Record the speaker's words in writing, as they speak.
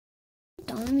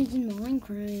diamonds in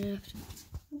Minecraft.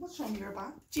 What's wrong with your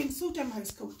back? James, sew them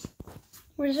house coat.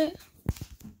 Where is it?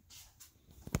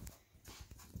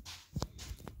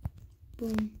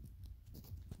 Boom.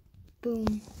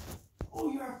 Boom.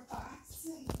 Oh, your back.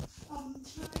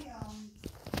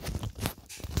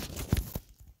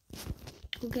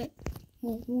 Go get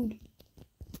more wood.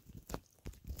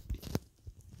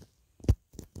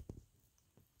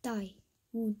 Die.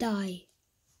 Wood, die.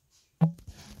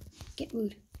 Get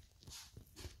wood.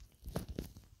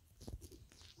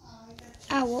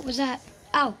 Ow, what was that?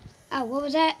 Ow, ow, what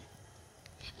was that?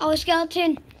 Oh, a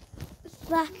skeleton.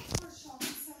 Black.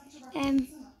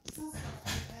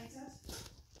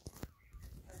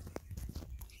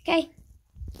 Okay.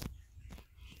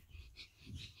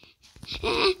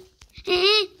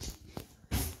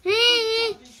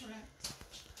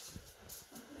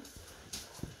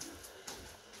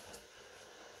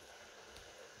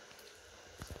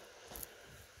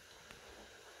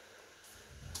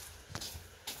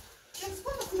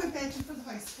 For the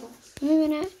house coat. Wait a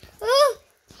minute. Oh!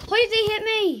 Why did they hit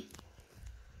me?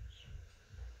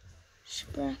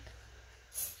 Sprack.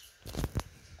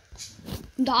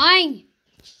 I'm dying.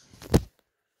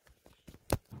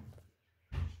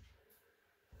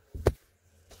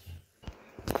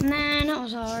 Nah, that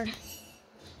was hard.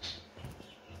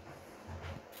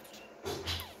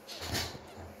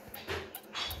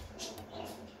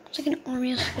 It's like an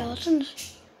army of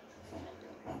skeletons.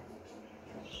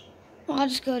 Well, I'll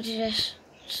just go to this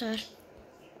side.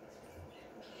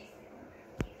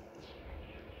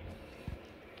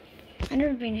 I've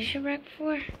never been to shipwreck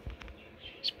before.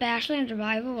 Especially in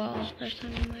survival. Well, it's the first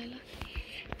time in my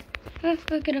life.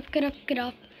 Oh, get up, get up, get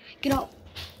up. Get up.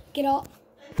 Get up.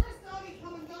 Where's Daddy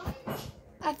coming down?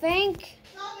 I think.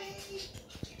 Daddy!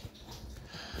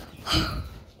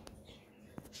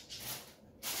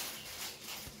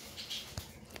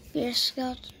 Yes,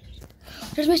 skeleton.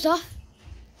 There's my stuff.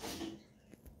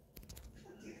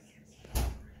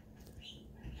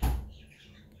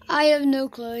 I have no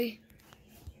clue.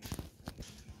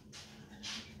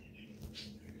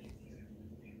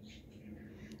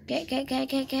 Get. Yes, I'm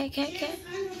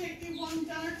going to make you one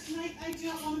dinner tonight. I do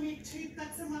not want to make 2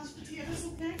 bits of mashed potatoes,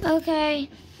 okay? Okay.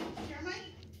 Hear me?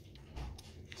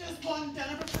 Just one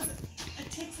dinner because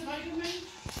it takes it out of me.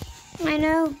 I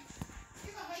know. You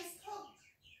have a house coat?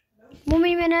 1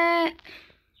 minute.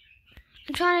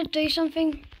 I'm trying to do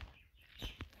something.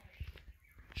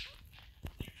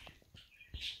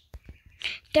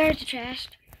 There's the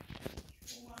chest.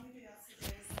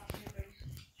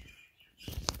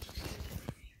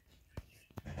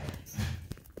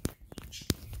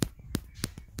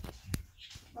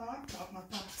 God, my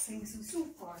back sings and so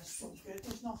far so good.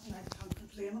 There's nothing I can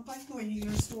complain about knowing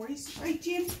your stories. Right,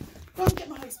 James? Go and get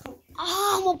my house coat.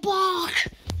 Oh, my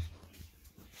back.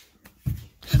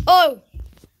 Oh.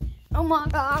 Oh my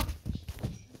God.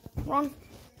 Run.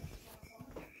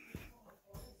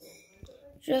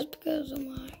 Just because of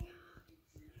my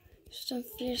some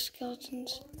fierce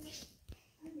skeletons.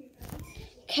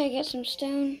 Okay, get some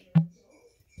stone.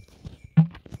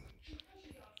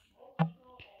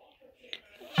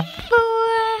 4,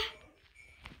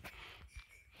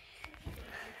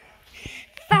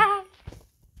 5.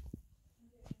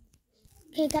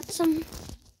 Okay, got some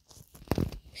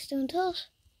stone tools.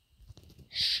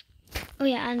 Oh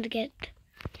yeah, and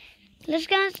let's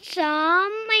get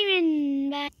some iron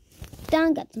back.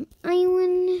 Down, got some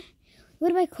iron.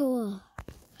 What about coal?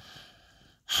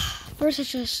 First,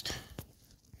 it's just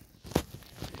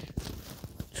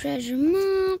treasure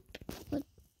map. Where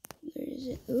is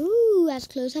it? Ooh, that's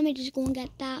close. I might just go and get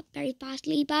that very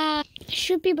fastly back. It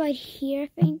should be about here,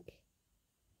 I think.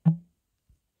 Right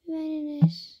in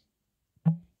this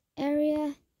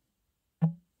area.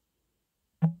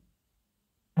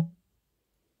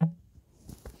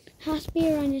 Has to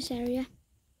be around this area.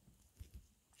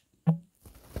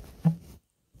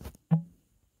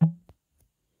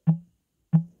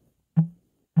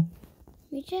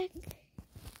 Let me check.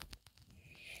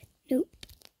 Nope.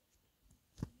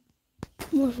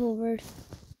 More forward.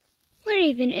 Where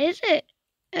even is it?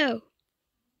 Oh.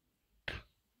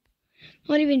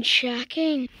 Not even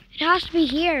checking. It has to be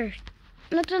here.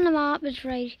 Look on the map, it's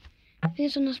right. I think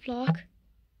it's on this block.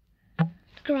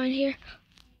 Look around here.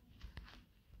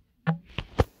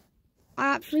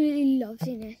 I absolutely love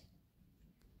seeing this.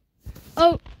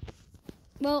 Oh,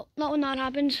 well, not when that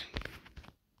happens.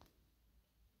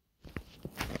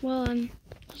 Well,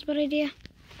 that's a bad idea.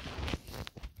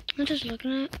 I'm just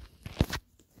looking at it.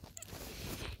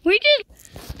 We did.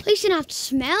 At least didn't have to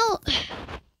smell.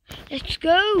 Let's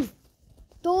go.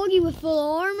 Doggy with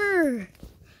full armor.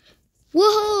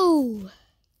 Whoa.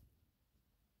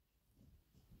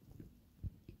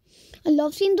 I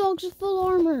love seeing dogs with full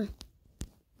armor.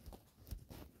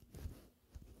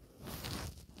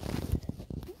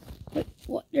 Wait,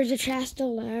 what? There's a chest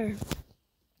still there.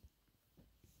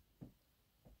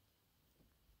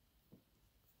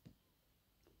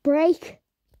 Break.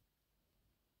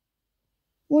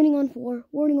 Warning on 4.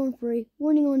 Warning on 3.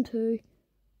 Warning on 2.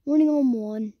 Warning on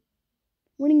 1.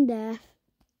 Warning death.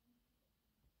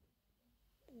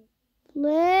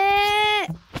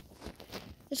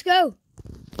 Let's go.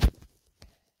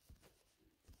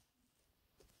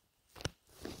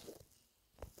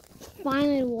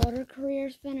 Finally, the water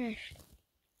career's finished.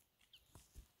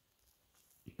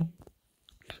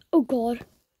 Oh God.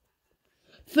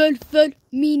 Food, food,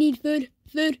 me need food,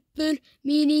 food, food,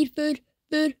 me need food,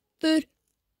 food, food.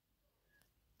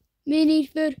 Me need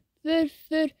food, food,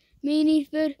 food, me need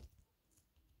food.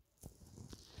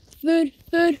 Food,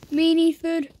 food, me need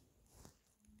food.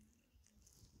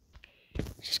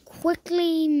 Just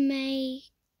quickly make...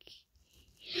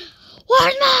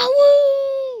 Where's my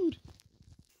wood?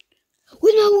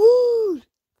 Where's my wood?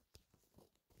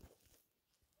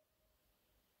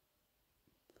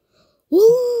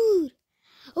 Wood!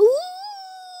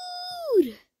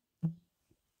 Wood!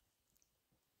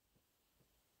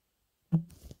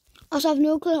 Also, I have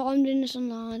no clue how I'm doing this on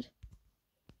land.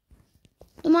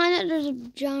 Don't mind that there's a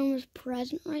ginormous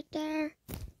present right there.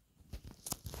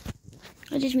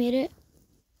 I just made it.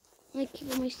 I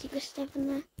keep all my secret stuff in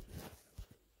there.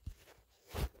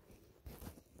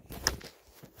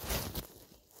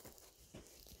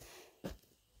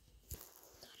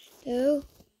 Do.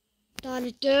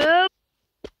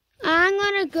 I'm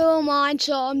gonna go mine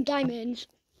some diamonds.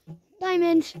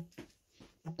 Diamonds.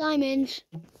 Diamonds.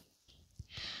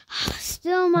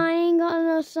 Still mining, got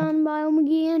another sun biome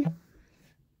again.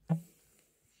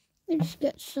 Let's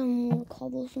get some more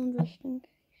cobblestone just in case.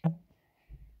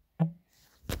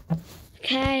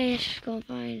 Okay, let's go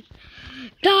find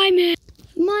diamonds.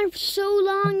 Mined for so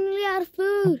long, nearly out of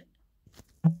food.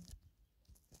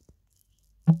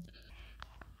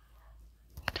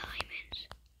 Diamonds.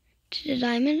 To the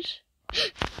diamonds.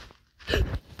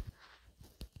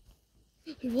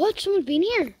 What? Someone's been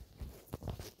here.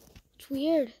 It's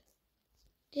weird.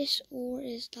 This ore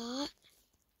is that.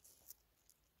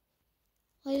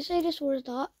 Why did I say this ore is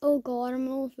that? Oh God, I'm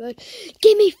low on food.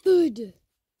 Give me food!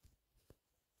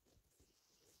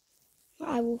 Or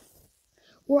I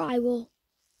will.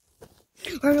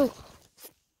 Or no.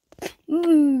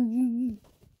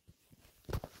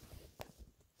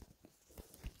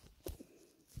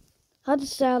 I had to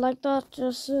say I like that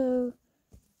just so.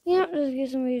 Yeah, just get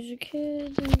some music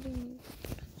kids.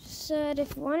 Said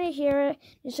if you want to hear it,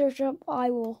 you search up I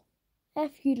will.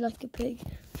 F you like a pig.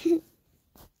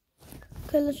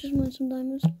 Okay, let's just mine some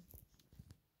diamonds.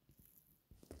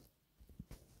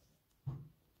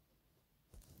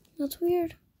 That's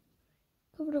weird.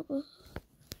 Covered up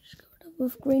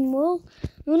with green wool.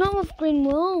 No, not with green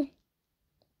wool.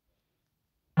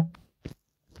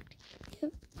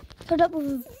 Yep. Covered up with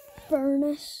a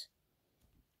furnace.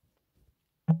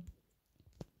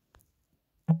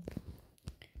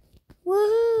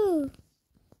 Woohoo!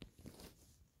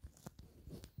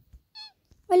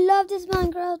 I love this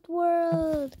Minecraft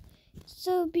world. It's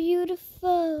so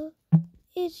beautiful.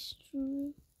 It's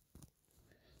true.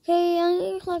 Okay, I'm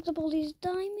gonna collect up all these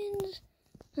diamonds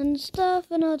and stuff,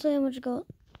 and I'll tell you how much I got.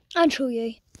 And show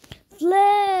you.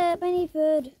 Flip! I need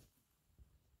food.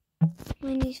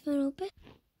 I need final bit.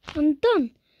 I'm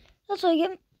done. That's how I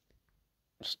get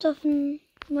stuff in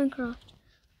Minecraft.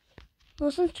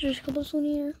 Well, since there's a couple in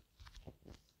here.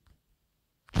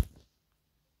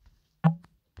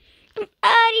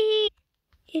 Addy!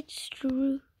 It's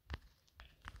true.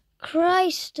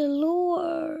 Christ the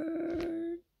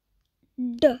Lord.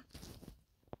 Duh.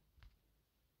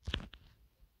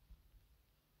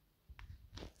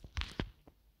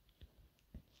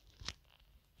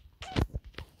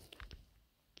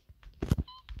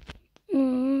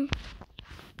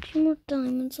 Two more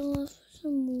diamonds. I'll have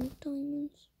some more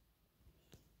diamonds.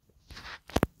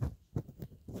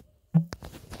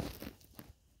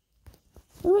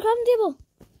 Where's my crafting table?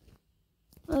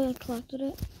 Oh, I collected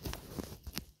it.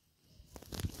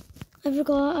 I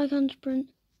forgot I can't sprint.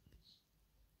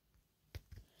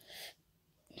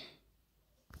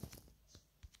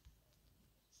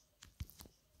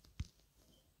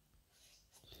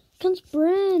 Can't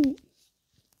sprint.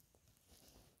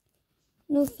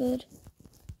 No food.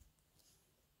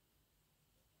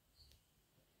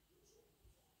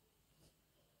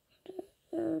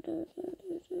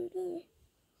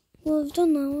 Well, I've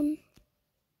done that one.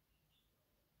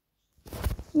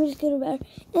 Let me just get it better.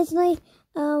 It's like,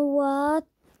 what?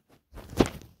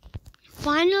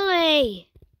 Finally!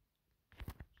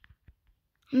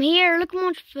 I'm here. Look how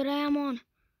much foot I am on.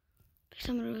 Pick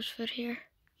some of those foot here.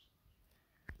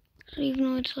 So even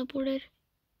though it's teleported.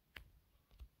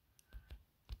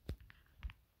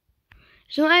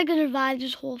 So I could survive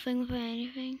this whole thing without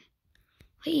anything.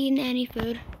 Without eating any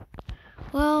food.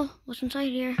 Well, what's inside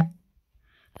here?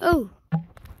 Oh.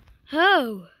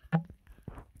 Oh.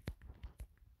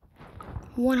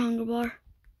 1 hunger bar.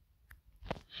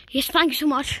 Yes, thank you so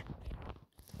much.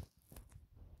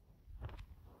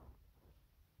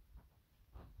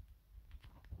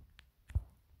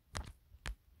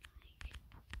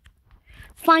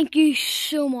 Thank you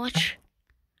so much.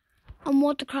 And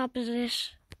what the crap is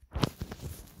this?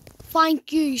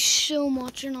 Thank you so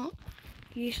much. You're not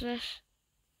useless.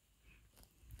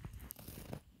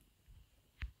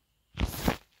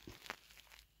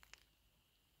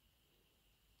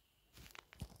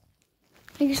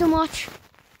 Thank you so much.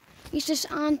 Use this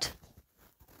ant.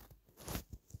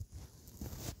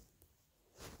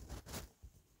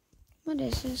 What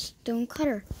is this? Stone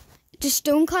cutter. It's a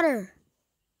stone cutter.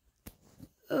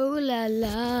 Oh la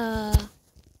la.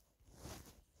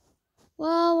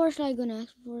 Well, where should I go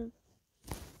next for?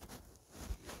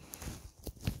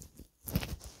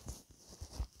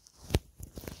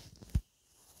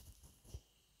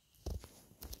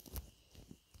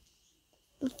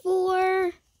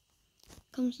 Before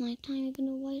comes nighttime, even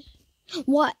though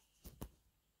what?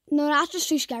 No, that's just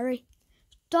too scary.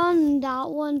 Done that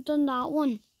one, done that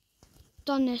one.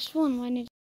 Done this one. Why need